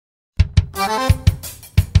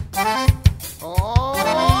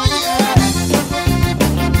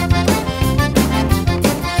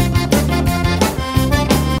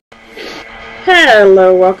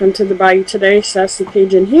Hello, welcome to the Bayou today.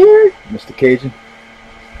 Sassycajun here. Mr. Cajun.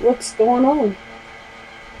 What's going on?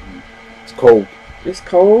 It's cold. It's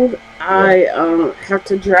cold. Yeah. I have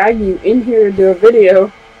to drag you in here to do a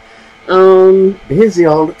video. Busy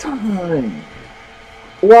all the time.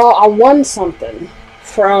 Well, I won something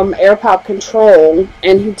from AIRPOP Control,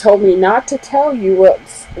 and he told me not to tell you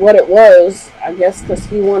what it was. I guess because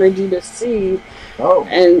he wanted you to see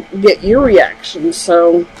and get your reaction.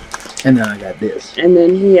 So. And then I got this. And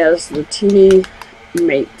then he has the teeny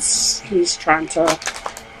mates. He's trying to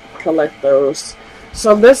collect those.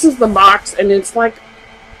 So this is the box, and it's like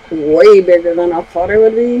way bigger than I thought it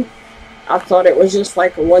would be. I thought it was just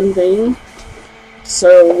like one thing.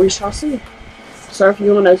 So we shall see. So if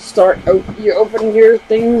you want to start, you open your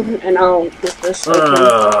thing, and I'll get this open.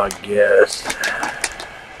 I guess.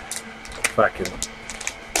 If I can.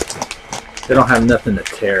 They don't have nothing to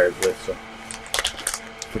tear it with, so.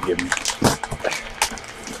 Forgive me.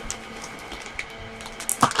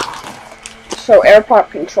 So AIRPOP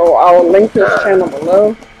Control, I'll link his channel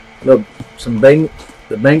below. Look, the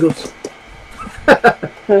Bengals.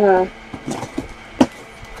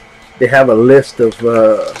 They have a list of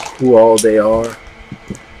who all they are.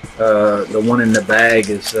 The one in the bag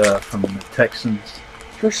is from the Texans.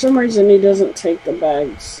 For some reason, he doesn't take the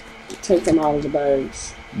bags. Take them out of the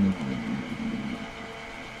bags.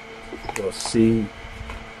 We'll see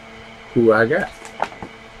who I got.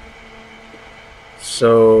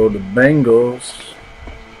 So the Bengals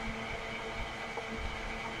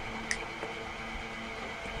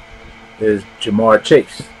is Jamar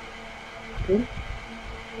Chase. Okay.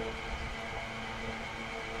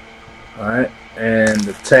 Alright, and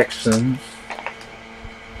the Texans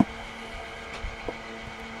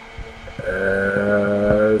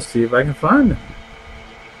let's see if I can find them.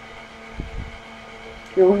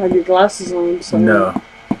 You don't have your glasses on, so no.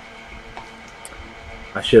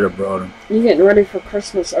 I should have brought them. You getting ready for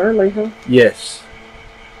Christmas early, huh? Yes.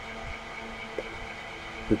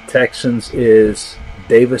 The Texans is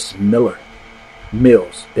Davis Mills.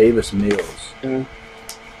 Davis Mills. Yeah.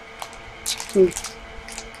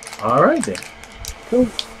 Alright then. Cool.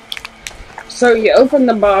 So you open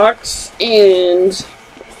the box, and this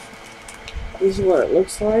is what it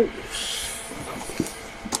looks like.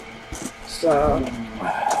 So,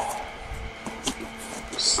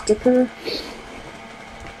 sticker.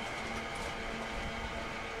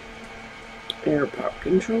 AIRPOP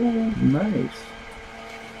Control. Nice.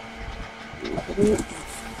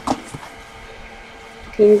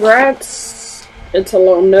 Congrats. It's a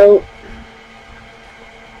little note.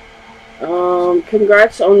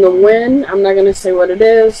 Congrats on the win. I'm not going to say what it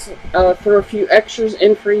is. Throw a few extras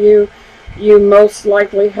in for you. You most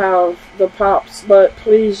likely have the pops, but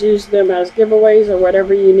please use them as giveaways or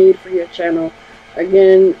whatever you need for your channel.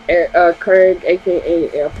 Again, Craig, aka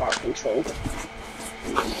AIRPOP Control.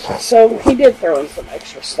 So he did throw in some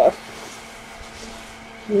extra stuff.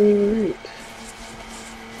 Alright.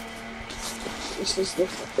 This is the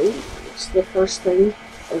thing. It's the first thing.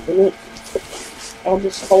 Open it. I'll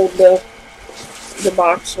just hold the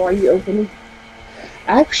box while you open it.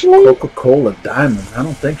 Actually, Coca-Cola Diamond. I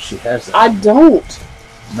don't think she has that. I don't.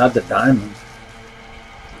 Not the diamond.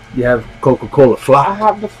 You have Coca-Cola Flocked. I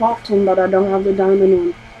have the flocked one, but I don't have the diamond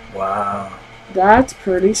one. Wow. That's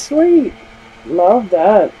pretty sweet. Love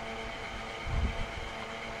that.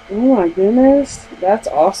 Oh my goodness. That's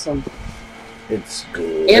awesome. It's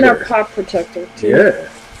good. And a pop protector too. Yeah.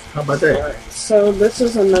 How about that? Alright, so this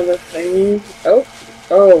is another thing.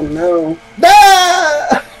 Oh no.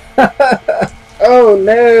 Ah! Oh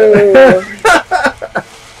no.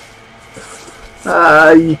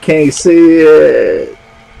 You can't see it.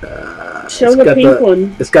 Show the pink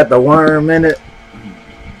one. It's got the worm in it.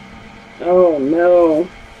 Oh no.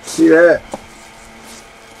 See that?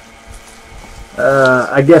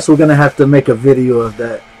 I guess we're gonna have to make a video of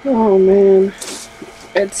that. Oh man.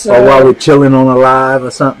 It's or while we're chilling on a live or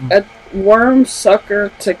something. A worm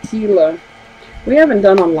sucker tequila. We haven't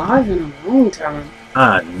done a live in a long time.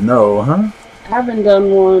 I know, huh? I haven't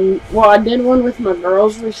done one. Well, I did one with my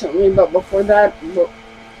girls recently, but before that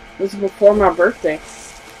was before my birthday.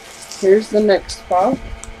 Here's the next pop.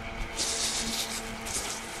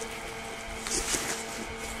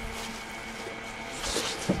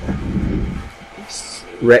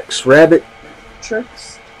 Rex Rabbit.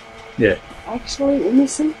 Tricks. Yeah. Actually, let me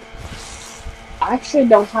see. I actually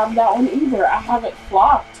don't have that one either. I have it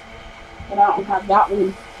flopped, but I don't have that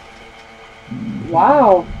one.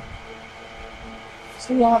 Wow.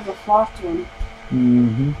 So you have the flopped one.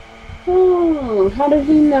 Mm-hmm. Oh, how did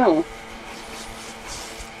he know?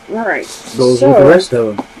 Alright. Goes with the rest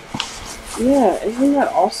of them. Yeah, isn't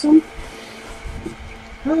that awesome?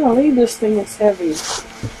 Golly, this thing is heavy.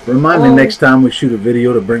 Remind me next time we shoot a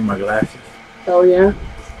video to bring my glasses. Oh yeah.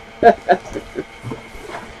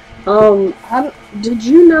 Did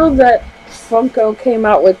you know that Funko came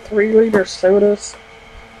out with 3-liter sodas?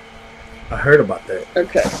 I heard about that.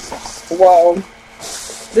 Okay. Well,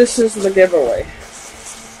 this is the giveaway.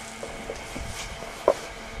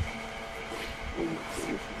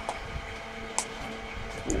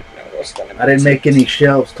 I didn't make any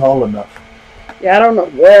shelves tall enough. Yeah, I don't know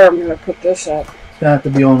where I'm gonna put this at. It's gonna have to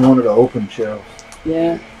be on one of the open shelves.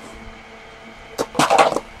 Yeah.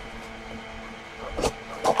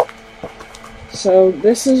 So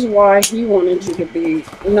this is why he wanted you to be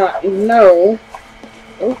know.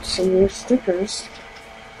 Oh, some more stickers.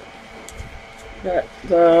 Got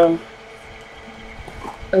the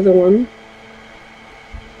other one.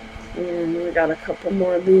 And we got a couple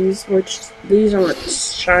more of these, which these aren't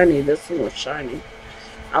shiny. This one was shiny.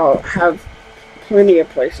 I'll have plenty of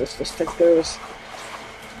places to stick those.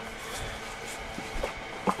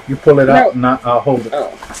 You pull it out and I'll hold it.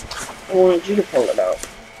 Oh, I wanted you to pull it out.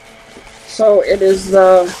 So it is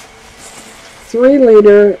the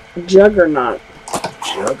 3-liter Juggernaut.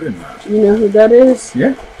 Juggernaut. You know who that is?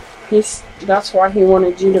 Yeah. That's why he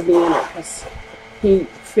wanted you to be in it, because he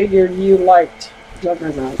figured you liked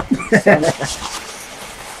Juggernaut. So.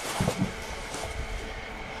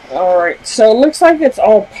 Alright, so it looks like it's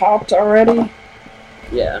all popped already.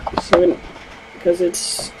 Yeah, so because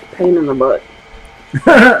it's a pain in the butt.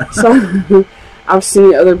 So I've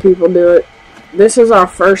seen other people do it. This is our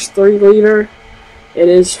first 3-liter. It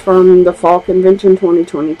is from the Fall Convention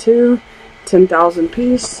 2022, 10,000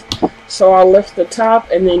 piece. So I'll lift the top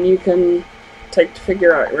and then you can take the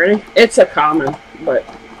figure out. Ready? It's a common, but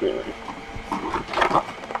anyway.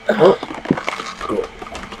 Oh, cool.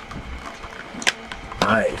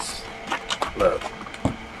 Nice. Look.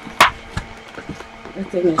 That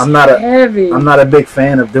thing is heavy. I'm not a big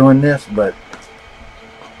fan of doing this, but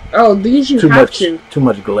oh, these you have to. Too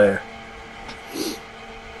much glare.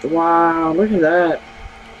 Wow, look at that.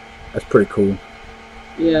 That's pretty cool.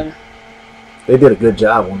 Yeah. They did a good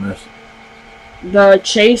job on this. The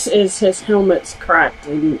chase is his helmet's cracked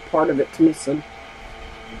and part of it's missing.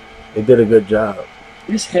 They did a good job.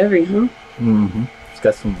 It's heavy, huh? Mm-hmm. It's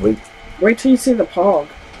got some weight. Wait till you see the Pog.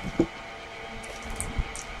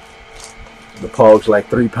 The Pog's like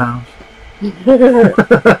 3 pounds.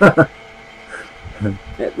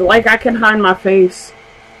 Like I can hide my face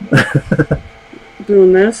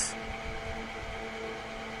doing this.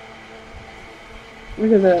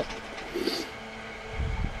 Look at that.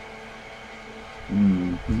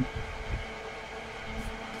 Mm-hmm.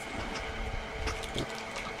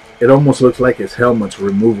 It almost looks like his helmet's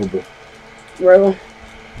removable. Really?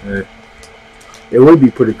 Yeah. It would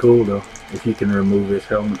be pretty cool though if he can remove his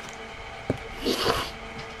helmet.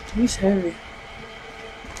 He's heavy.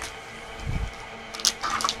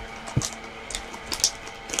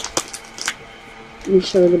 Let me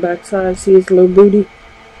show the back side. See his little booty.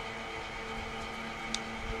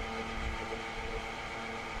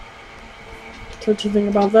 What you think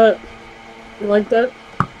about that? You like that?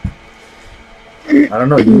 I don't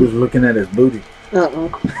know. You was looking at his booty.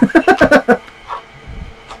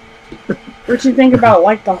 What you think about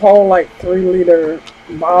like the whole like 3-liter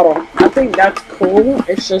bottle? I think that's cool.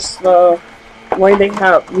 It's just the way they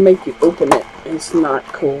make you open it is not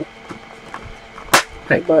cool.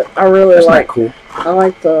 Hey, but I really like. Not cool. I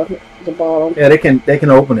like the bottle. Yeah, they can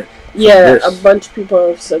open it. Yeah, a bunch of people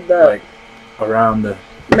have said that. Like around the.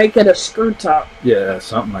 Make it a screw top. Yeah,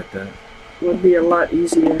 something like that. Would be a lot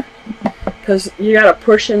easier. Because you gotta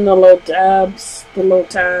push in the little tabs. Well,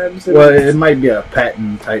 it might be a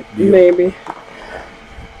patent type deal. Maybe.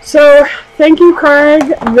 So, thank you,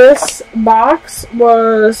 Craig. This box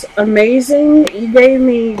was amazing. You gave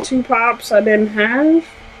me 2 pops I didn't have.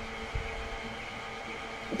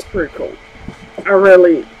 It's pretty cool. I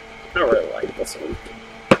really like this one.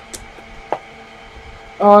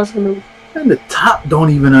 Oh, it's gonna. And the top don't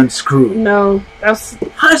even unscrew. No, that's.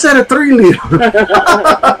 How's that a 3-liter?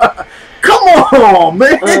 Come on,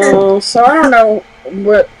 man. So I don't know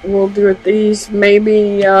what we'll do with these.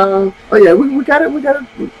 Maybe. Oh yeah, we gotta do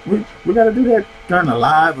that during a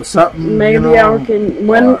live or something. Maybe you know, I can.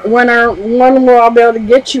 When will I be able to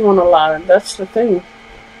get you on a live? That's the thing.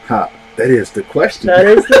 That is the question. That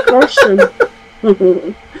is the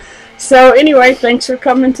question. So anyway, thanks for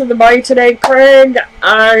coming to the Bayou today, Craig.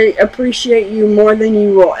 I appreciate you more than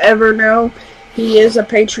you will ever know. He is a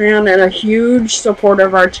Patreon and a huge supporter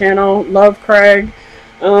of our channel. Love Craig.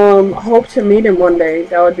 Hope to meet him one day.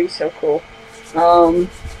 That would be so cool.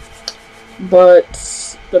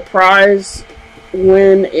 But the prize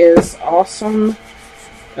win is awesome.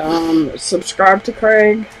 Subscribe to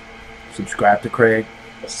Craig. Subscribe to Craig.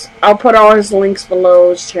 I'll put all his links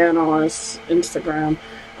below, his channel, his Instagram.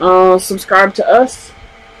 Subscribe to us.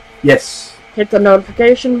 Yes. Hit the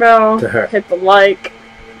notification bell. To her. Hit the like.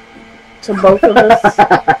 To both of us.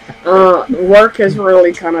 Work is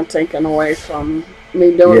really kind of taken away from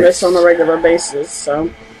me doing this on a regular basis. So,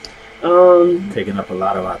 taking up a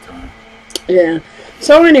lot of our time. Yeah.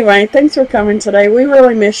 So anyway, thanks for coming today. We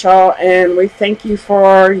really miss y'all, and we thank you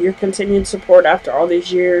for your continued support after all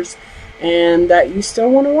these years, and that you still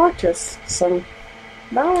want to watch us. So,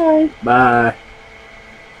 bye. Bye.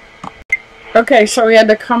 Okay, so we had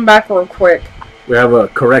to come back real quick. We have a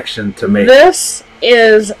correction to make. This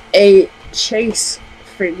is a Chase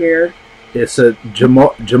figure. It's a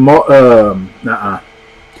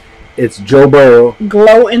It's Joe Burrow.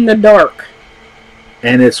 Glow in the dark.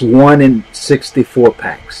 And it's 1 in 64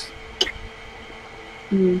 packs.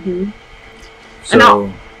 Mm-hmm. So, and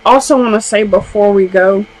I also want to say before we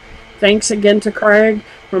go, thanks again to Craig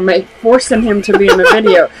for forcing him to be in the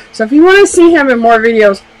video. So if you want to see him in more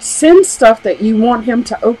videos, send stuff that you want him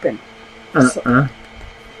to open. I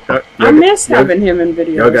miss having him in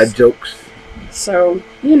videos. Y'all got jokes. So,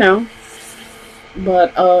 you know.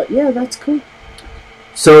 But yeah, that's cool.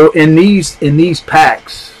 So in these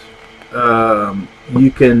packs,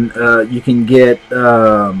 you can get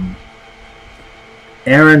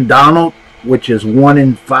Aaron Donald, which is 1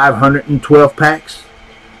 in 512 packs.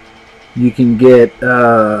 You can get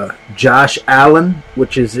Josh Allen,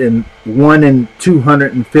 which is 1 in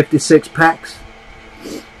 256 packs.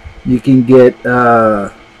 You can get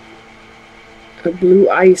a Blue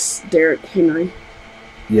Ice Derrick Henry.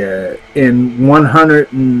 Yeah, in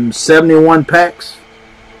 171 packs.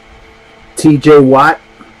 TJ Watt.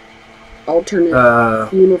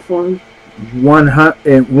 Alternate uniform. 1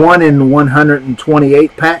 in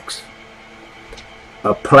 128 packs.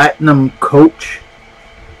 A platinum coach.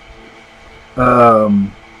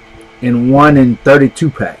 In 1 in 32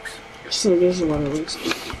 packs. So this is what it looks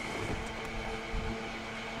like.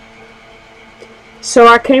 So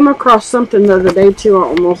I came across something the other day too. I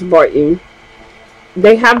almost bought you.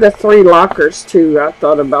 They have the 3 lockers too. I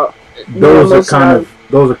thought about those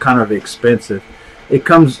are kind of expensive.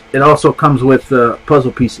 It also comes with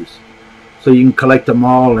puzzle pieces, so you can collect them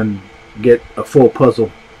all and get a full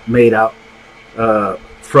puzzle made out,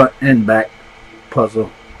 front and back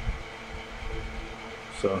puzzle.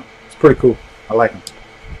 So it's pretty cool. I like them.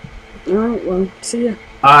 All right. Well, see ya.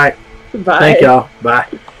 All right. Bye. Thank y'all. Bye.